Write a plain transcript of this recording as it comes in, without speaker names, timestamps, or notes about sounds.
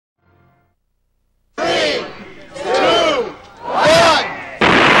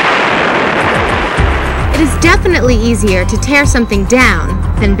definitely easier to tear something down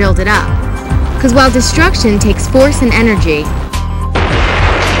than build it up. Because while destruction takes force and energy,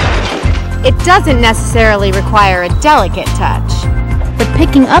 it doesn't necessarily require a delicate touch. But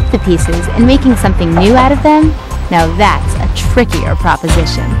picking up the pieces and making something new out of them, now that's a trickier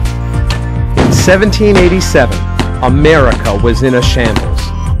proposition. In 1787, America was in a shambles.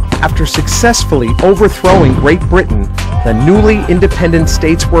 After successfully overthrowing Great Britain, the newly independent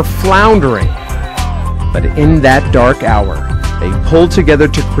states were floundering. But in that dark hour, they pulled together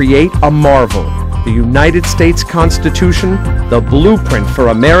to create a marvel, the United States Constitution, the blueprint for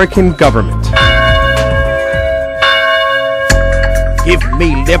American government. Give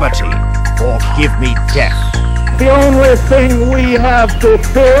me liberty, or give me death. The only thing we have to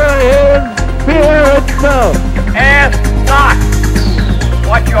fear is fear itself. Ask not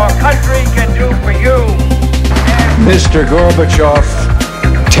what your country can do for you. Mr. Gorbachev,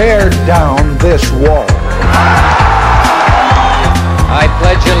 tear down this wall. I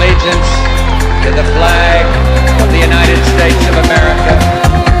pledge allegiance to the flag of the United States of America.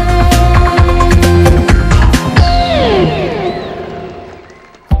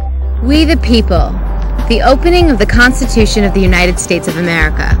 We the People, the opening of the Constitution of the United States of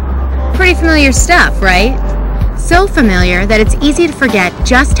America. Pretty familiar stuff, right? So familiar that it's easy to forget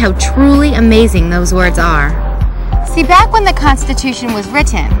just how truly amazing those words are. See, back when the Constitution was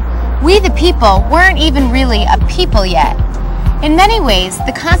written, we the people weren't even really a people yet. In many ways,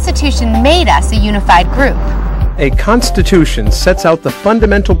 the Constitution made us a unified group. A constitution sets out the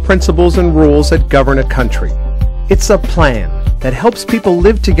fundamental principles and rules that govern a country. It's a plan that helps people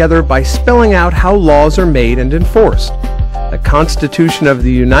live together by spelling out how laws are made and enforced. The Constitution of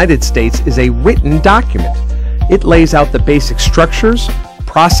the United States is a written document. It lays out the basic structures,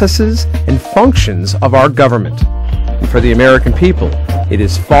 processes, and functions of our government. And for the American people, it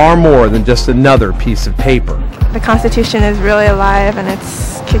is far more than just another piece of paper. The Constitution is really alive, and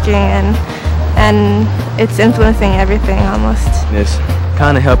it's kicking and it's influencing everything almost. It's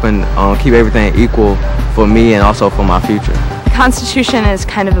kind of helping keep everything equal for me and also for my future. The Constitution is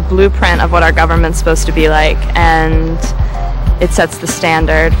kind of a blueprint of what our government's supposed to be like, and it sets the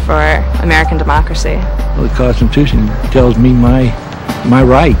standard for American democracy. Well, the Constitution tells me my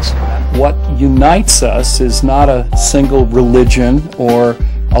rights. What unites us is not a single religion or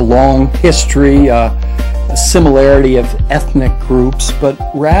a long history, a similarity of ethnic groups, but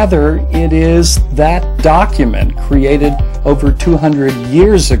rather it is that document created over 200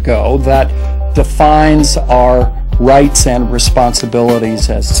 years ago that defines our rights and responsibilities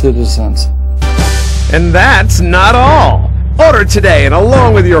as citizens. And that's not all. Order today, and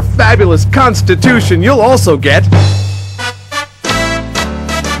along with your fabulous Constitution, you'll also get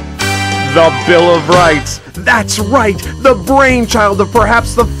the Bill of Rights. That's right, the brainchild of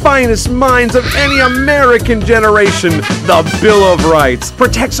perhaps the finest minds of any American generation. The Bill of Rights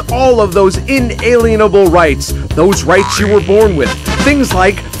protects all of those inalienable rights, those rights you were born with. Things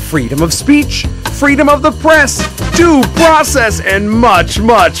like freedom of speech, freedom of the press, due process, and much,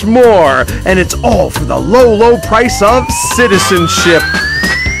 much more. And it's all for the low, low price of citizenship.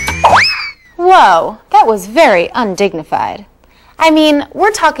 Whoa, that was very undignified. I mean,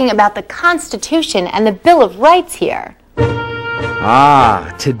 we're talking about the Constitution and the Bill of Rights here.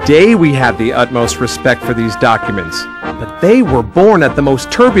 Ah, today we have the utmost respect for these documents. But they were born at the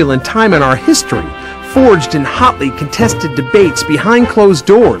most turbulent time in our history, forged in hotly contested debates behind closed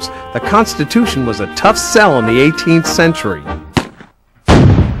doors. The Constitution was a tough sell in the 18th century.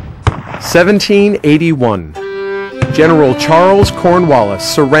 1781. General Charles Cornwallis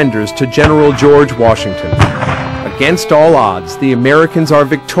surrenders to General George Washington. Against all odds, the Americans are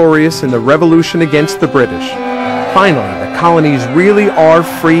victorious in the revolution against the British. Finally, the colonies really are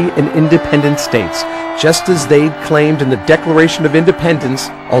free and independent states, just as they'd claimed in the Declaration of Independence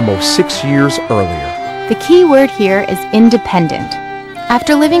almost 6 years earlier. The key word here is independent.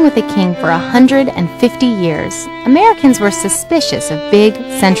 After living with the king for 150 years, Americans were suspicious of big,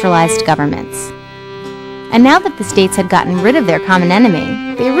 centralized governments. And now that the states had gotten rid of their common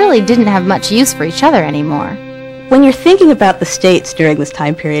enemy, they really didn't have much use for each other anymore. When you're thinking about the states during this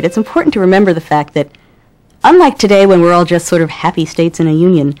time period, it's important to remember the fact that, unlike today when we're all just sort of happy states in a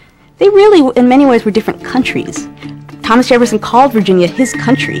union, they really, in many ways, were different countries. Thomas Jefferson called Virginia his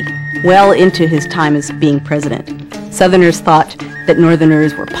country well into his time as being president. Southerners thought that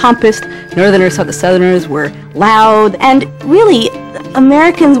Northerners were pompous, Northerners thought the Southerners were loud, and really,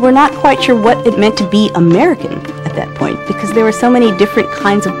 Americans were not quite sure what it meant to be American at that point, because there were so many different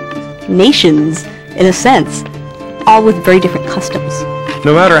kinds of nations, in a sense, all with very different customs.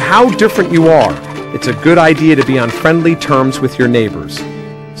 No matter how different you are, it's a good idea to be on friendly terms with your neighbors.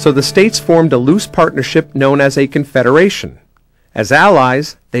 So the states formed a loose partnership known as a confederation. As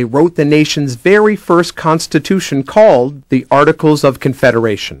allies, they wrote the nation's very first constitution called the Articles of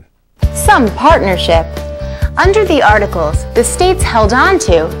Confederation. Some partnership. Under the Articles, the states held on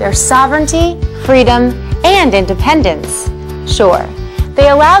to their sovereignty, freedom, and independence. Sure, they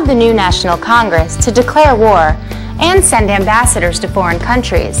allowed the new National Congress to declare war and send ambassadors to foreign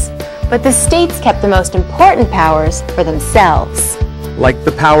countries, but the states kept the most important powers for themselves. Like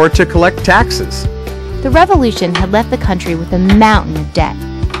the power to collect taxes. The Revolution had left the country with a mountain of debt,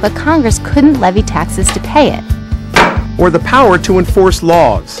 but Congress couldn't levy taxes to pay it. Or the power to enforce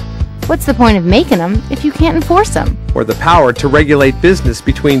laws. What's the point of making them if you can't enforce them? Or the power to regulate business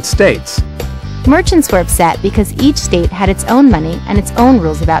between states. Merchants were upset because each state had its own money and its own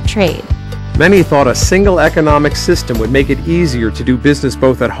rules about trade. Many thought a single economic system would make it easier to do business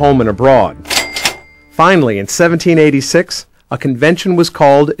both at home and abroad. Finally, in 1786, a convention was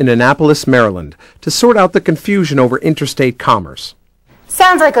called in Annapolis, Maryland, to sort out the confusion over interstate commerce.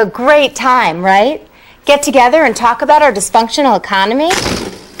 Sounds like a great time, right? Get together and talk about our dysfunctional economy?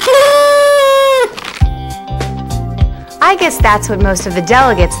 I guess that's what most of the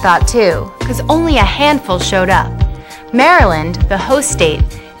delegates thought too, because only a handful showed up. Maryland, the host state,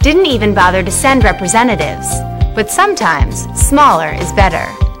 didn't even bother to send representatives. But sometimes, smaller is better.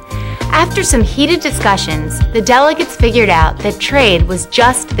 After some heated discussions, the delegates figured out that trade was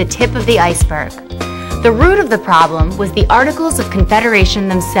just the tip of the iceberg. The root of the problem was the Articles of Confederation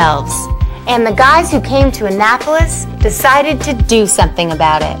themselves, and the guys who came to Annapolis decided to do something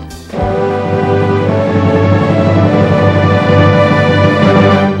about it.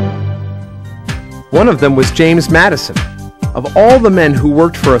 One of them was James Madison. Of all the men who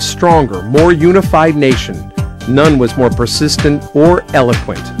worked for a stronger, more unified nation, none was more persistent or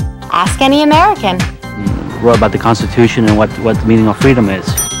eloquent. Ask any American. Wrote about the Constitution and what the meaning of freedom is.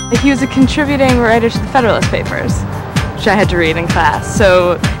 He was a contributing writer to the Federalist Papers, which I had to read in class.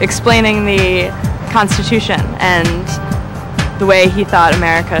 So explaining the Constitution and the way he thought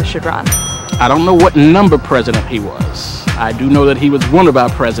America should run. I don't know what number president he was. I do know that he was one of our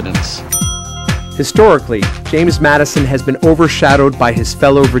presidents. Historically, James Madison has been overshadowed by his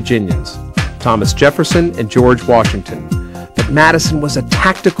fellow Virginians, Thomas Jefferson and George Washington. But Madison was a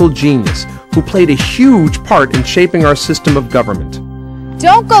tactical genius who played a huge part in shaping our system of government.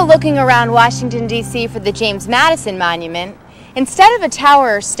 Don't go looking around Washington, D.C. for the James Madison Monument. Instead of a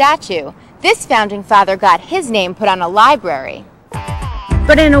tower or statue, this founding father got his name put on a library.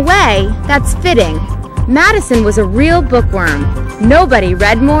 But in a way, that's fitting. Madison was a real bookworm. Nobody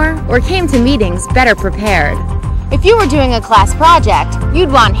read more or came to meetings better prepared. If you were doing a class project,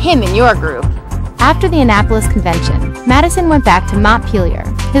 you'd want him in your group. After the Annapolis Convention, Madison went back to Montpelier,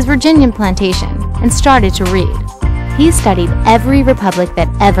 his Virginian plantation, and started to read. He studied every republic that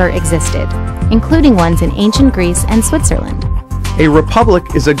ever existed, including ones in ancient Greece and Switzerland. A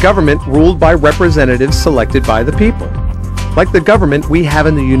republic is a government ruled by representatives selected by the people, like the government we have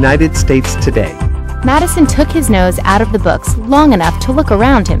in the United States today. Madison took his nose out of the books long enough to look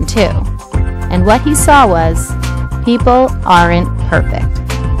around him, too. And what he saw was, people aren't perfect.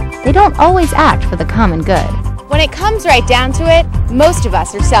 They don't always act for the common good. When it comes right down to it, most of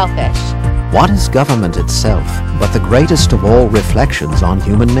us are selfish. What is government itself but the greatest of all reflections on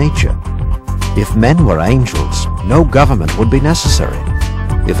human nature? If men were angels, no government would be necessary.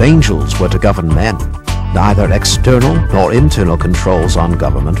 If angels were to govern men, neither external nor internal controls on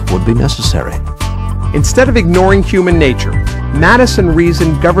government would be necessary. Instead of ignoring human nature, Madison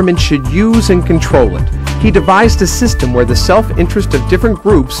reasoned government should use and control it. He devised a system where the self-interest of different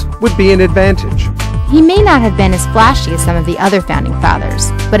groups would be an advantage. He may not have been as flashy as some of the other founding fathers,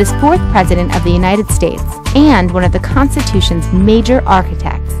 but as fourth president of the United States and one of the Constitution's major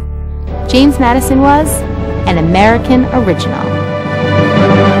architects, James Madison was an American original.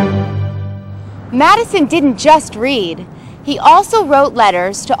 Madison didn't just read. He also wrote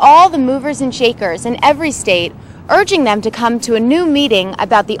letters to all the movers and shakers in every state, urging them to come to a new meeting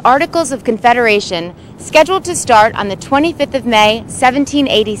about the Articles of Confederation scheduled to start on the 25th of May,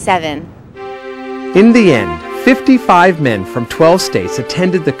 1787. In the end, 55 men from 12 states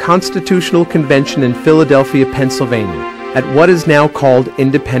attended the Constitutional Convention in Philadelphia, Pennsylvania, at what is now called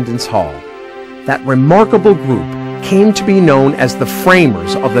Independence Hall. That remarkable group came to be known as the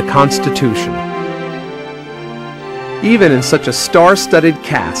framers of the Constitution. Even in such a star-studded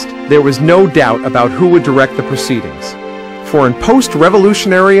cast, there was no doubt about who would direct the proceedings. For in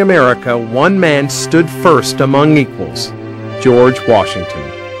post-revolutionary America, one man stood first among equals, George Washington.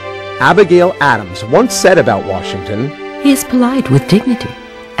 Abigail Adams once said about Washington, "He is polite with dignity,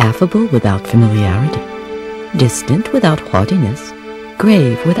 affable without familiarity, distant without haughtiness,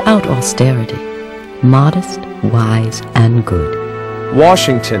 grave without austerity, modest, wise, and good.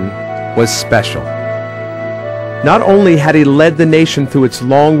 Washington was special. Not only had he led the nation through its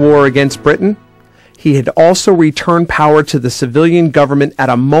long war against Britain, he had also returned power to the civilian government at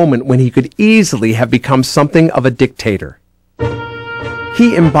a moment when he could easily have become something of a dictator.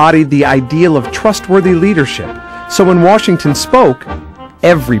 He embodied the ideal of trustworthy leadership, so when Washington spoke,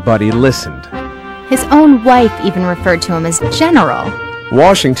 everybody listened. His own wife even referred to him as General.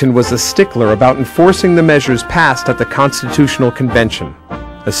 Washington was a stickler about enforcing the measures passed at the Constitutional Convention,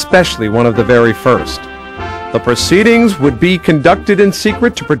 especially one of the very first. The proceedings would be conducted in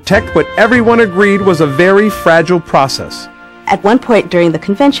secret to protect what everyone agreed was a very fragile process. At one point during the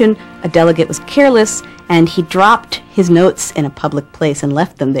convention, a delegate was careless and he dropped his notes in a public place and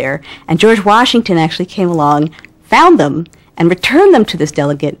left them there. And George Washington actually came along, found them, and returned them to this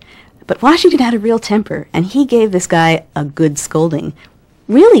delegate. But Washington had a real temper, and he gave this guy a good scolding.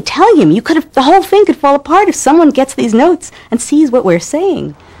 Really telling him, the whole thing could fall apart if someone gets these notes and sees what we're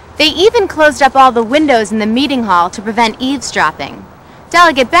saying. They even closed up all the windows in the meeting hall to prevent eavesdropping.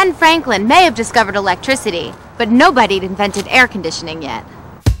 Delegate Ben Franklin may have discovered electricity, but nobody had invented air conditioning yet.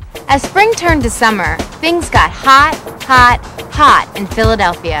 As spring turned to summer, things got hot, hot, hot in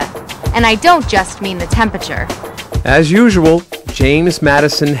Philadelphia. And I don't just mean the temperature. As usual, James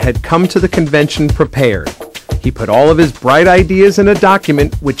Madison had come to the convention prepared. He put all of his bright ideas in a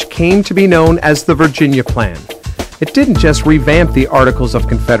document which came to be known as the Virginia Plan. It didn't just revamp the Articles of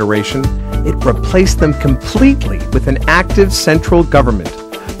Confederation, it replaced them completely with an active central government,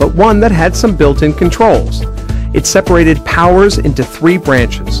 but one that had some built-in controls. It separated powers into 3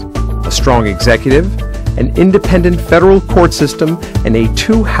 branches: a strong executive, an independent federal court system, and a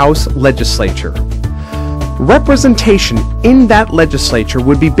 2-house legislature. Representation in that legislature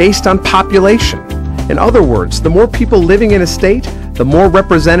would be based on population. In other words, the more people living in a state, the more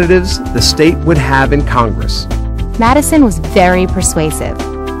representatives the state would have in Congress. Madison was very persuasive.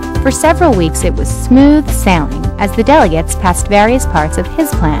 For several weeks it was smooth sailing as the delegates passed various parts of his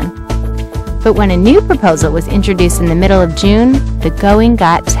plan. But when a new proposal was introduced in the middle of June, the going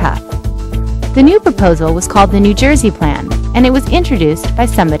got tough. The new proposal was called the New Jersey Plan, and it was introduced by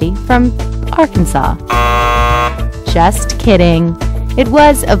somebody from Arkansas. Just kidding. It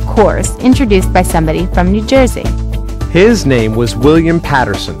was, of course, introduced by somebody from New Jersey. His name was William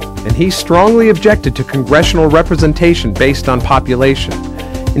Patterson, and he strongly objected to congressional representation based on population.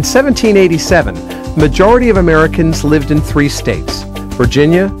 In 1787, the majority of Americans lived in 3 states: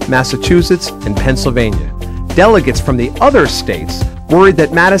 Virginia, Massachusetts, and Pennsylvania. Delegates from the other states worried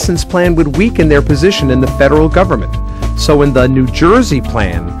that Madison's plan would weaken their position in the federal government. So in the New Jersey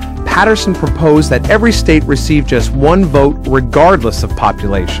Plan, Patterson proposed that every state receive just 1 vote regardless of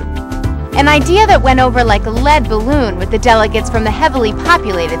population. An idea that went over like a lead balloon with the delegates from the heavily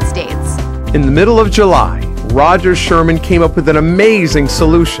populated states. In the middle of July, Roger Sherman came up with an amazing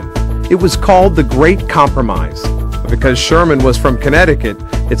solution. It was called the Great Compromise. Because Sherman was from Connecticut,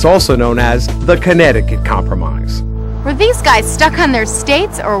 it's also known as the Connecticut Compromise. Were these guys stuck on their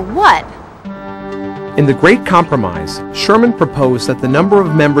states or what? In the Great Compromise, Sherman proposed that the number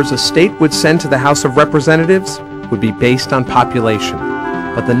of members a state would send to the House of Representatives would be based on population,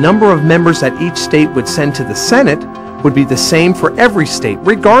 but the number of members that each state would send to the Senate would be the same for every state,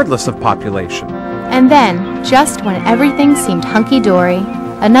 regardless of population. And then, just when everything seemed hunky-dory,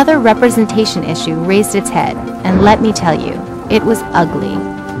 another representation issue raised its head, and let me tell you, it was ugly.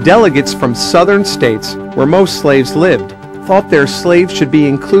 Delegates from southern states, where most slaves lived, thought their slaves should be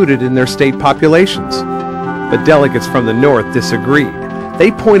included in their state populations. But delegates from the North disagreed.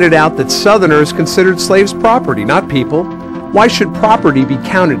 They pointed out that Southerners considered slaves property, not people. Why should property be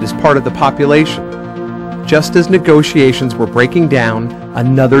counted as part of the population? Just as negotiations were breaking down,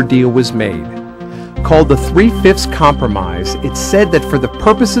 another deal was made. Called the 3/5 Compromise, it said that for the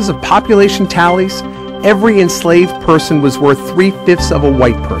purposes of population tallies, every enslaved person was worth 3/5 of a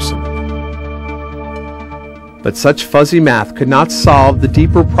white person. But such fuzzy math could not solve the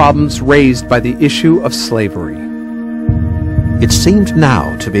deeper problems raised by the issue of slavery. It seemed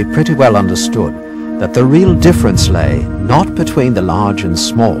now to be pretty well understood that the real difference lay not between the large and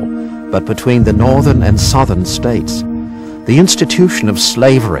small, but between the northern and southern states. The institution of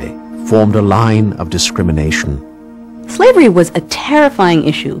slavery formed a line of discrimination. Slavery was a terrifying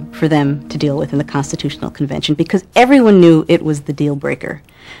issue for them to deal with in the Constitutional Convention because everyone knew it was the deal breaker.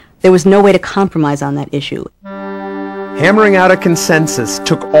 There was no way to compromise on that issue. Hammering out a consensus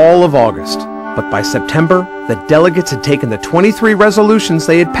took all of August, but by September, the delegates had taken the 23 resolutions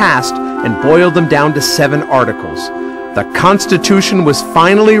they had passed and boiled them down to 7 articles. The Constitution was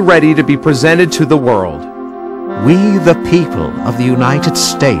finally ready to be presented to the world. We, the people of the United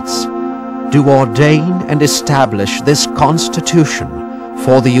States, do ordain and establish this Constitution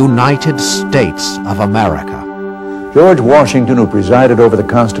for the United States of America. George Washington, who presided over the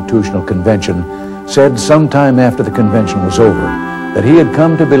Constitutional Convention, said sometime after the convention was over that he had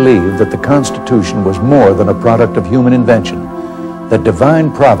come to believe that the Constitution was more than a product of human invention, that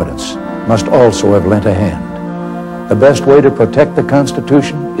divine providence must also have lent a hand. The best way to protect the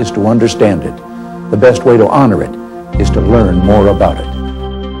Constitution is to understand it. The best way to honor it is to learn more about it.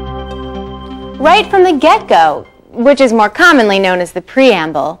 Right from the get-go, which is more commonly known as the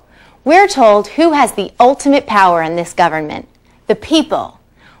preamble, we're told who has the ultimate power in this government: the people.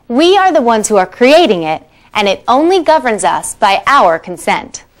 We are the ones who are creating it, and it only governs us by our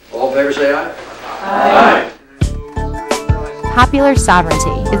consent. All in favor say aye. Aye. Popular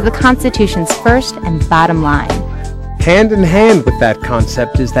sovereignty is the Constitution's first and bottom line. Hand in hand with that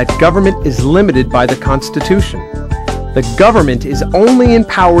concept is that government is limited by the Constitution. The government is only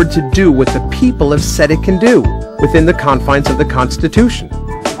empowered to do what the people have said it can do within the confines of the Constitution.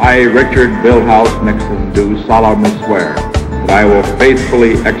 I, Richard Bilhouse Nixon, do solemnly swear that I will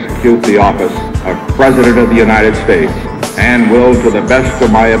faithfully execute the office of President of the United States and will, to the best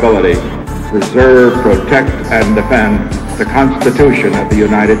of my ability, preserve, protect, and defend the Constitution of the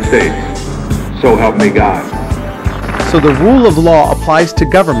United States. So help me God. So the rule of law applies to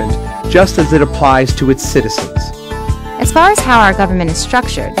government just as it applies to its citizens. As far as how our government is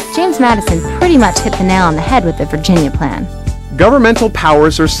structured, James Madison pretty much hit the nail on the head with the Virginia Plan. Governmental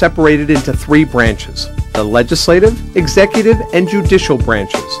powers are separated into three branches: the legislative, executive, and judicial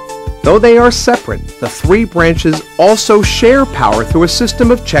branches. Though they are separate, the three branches also share power through a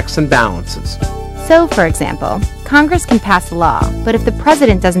system of checks and balances. So, for example, Congress can pass a law, but if the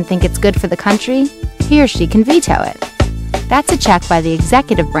president doesn't think it's good for the country, he or she can veto it. That's a check by the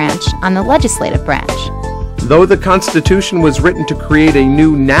executive branch on the legislative branch. Though the Constitution was written to create a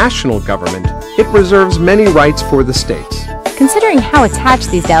new national government, it reserves many rights for the states. Considering how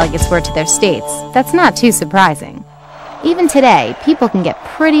attached these delegates were to their states, that's not too surprising. Even today, people can get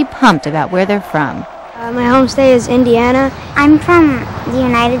pretty pumped about where they're from. My home state is Indiana. I'm from the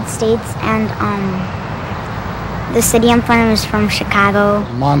United States, and the city I'm from is from Chicago.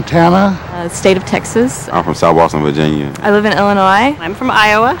 Montana. State of Texas. I'm from South Boston, Virginia. I live in Illinois. I'm from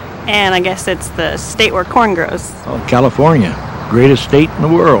Iowa, and I guess it's the state where corn grows. Oh, California, greatest state in the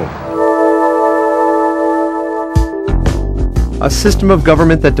world. A system of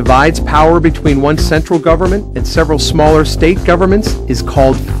government that divides power between one central government and several smaller state governments is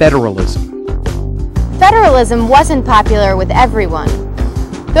called federalism. Federalism wasn't popular with everyone.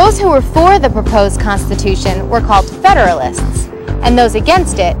 Those who were for the proposed Constitution were called Federalists, and those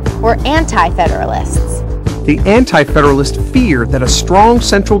against it were Anti-Federalists. The Anti-Federalists feared that a strong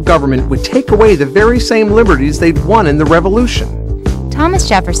central government would take away the very same liberties they'd won in the Revolution. Thomas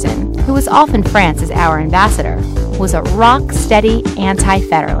Jefferson, who was often France as our ambassador, was a rock-steady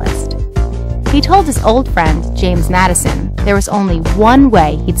anti-federalist. He told his old friend, James Madison, there was only one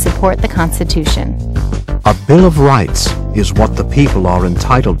way he'd support the Constitution. A Bill of Rights is what the people are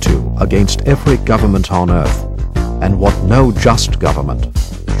entitled to against every government on earth, and what no just government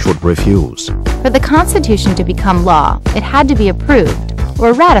should refuse. For the Constitution to become law, it had to be approved,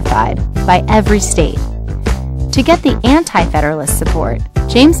 or ratified, by every state. To get the anti-federalist support,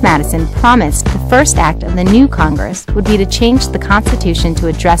 James Madison promised the first act of the new Congress would be to change the Constitution to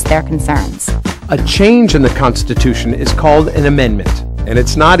address their concerns. A change in the Constitution is called an amendment, and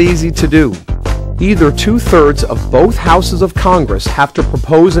it's not easy to do. Either 2/3 of both houses of Congress have to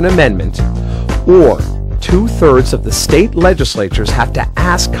propose an amendment, or 2/3 of the state legislatures have to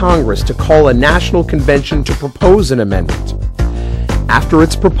ask Congress to call a national convention to propose an amendment. After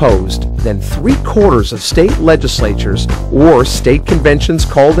it's proposed, then 3/4 of state legislatures, or state conventions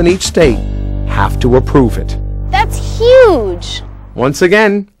called in each state, have to approve it. That's huge! Once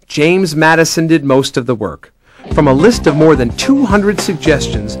again, James Madison did most of the work. From a list of more than 200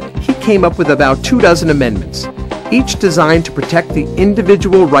 suggestions, he came up with about 24 amendments, each designed to protect the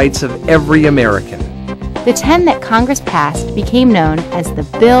individual rights of every American. The 10 that Congress passed became known as the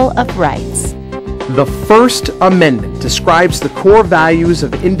Bill of Rights. The First Amendment describes the core values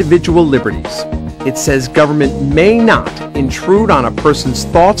of individual liberties. It says government may not intrude on a person's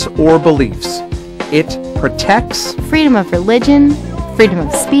thoughts or beliefs. It protects freedom of religion, freedom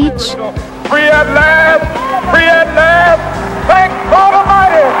of speech, free at last, free at last, thank God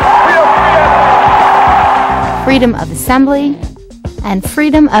Almighty, we are free at last. Freedom of assembly, and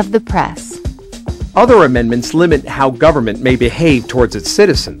freedom of the press. Other amendments limit how government may behave towards its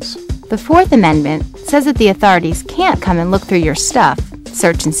citizens. The Fourth Amendment says that the authorities can't come and look through your stuff,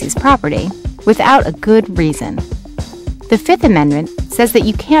 search and seize property, without a good reason. The Fifth Amendment says that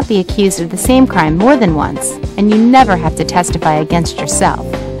you can't be accused of the same crime more than once, and you never have to testify against yourself.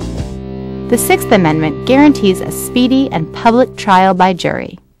 The Sixth Amendment guarantees a speedy and public trial by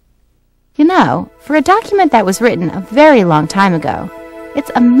jury. You know, for a document that was written a very long time ago,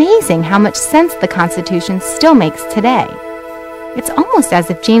 it's amazing how much sense the Constitution still makes today. It's almost as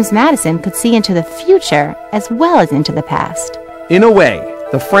if James Madison could see into the future as well as into the past. In a way,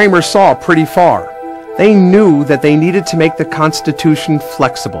 the framers saw pretty far. They knew that they needed to make the Constitution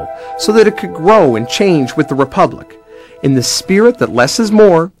flexible so that it could grow and change with the Republic. In the spirit that less is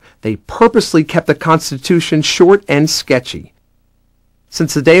more, they purposely kept the Constitution short and sketchy.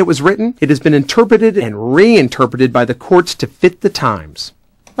 Since the day it was written, it has been interpreted and reinterpreted by the courts to fit the times.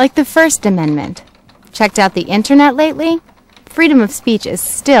 Like the First Amendment. Checked out the internet lately? Freedom of speech is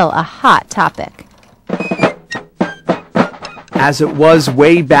still a hot topic. As it was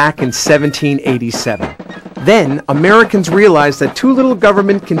way back in 1787. Then, Americans realized that too little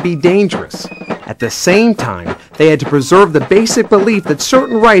government can be dangerous. At the same time, they had to preserve the basic belief that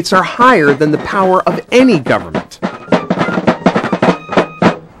certain rights are higher than the power of any government.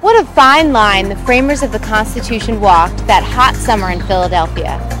 What a fine line the framers of the Constitution walked that hot summer in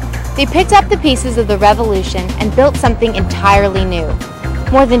Philadelphia. They picked up the pieces of the Revolution and built something entirely new.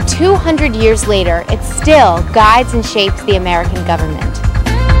 More than 200 years later, it still guides and shapes the American government.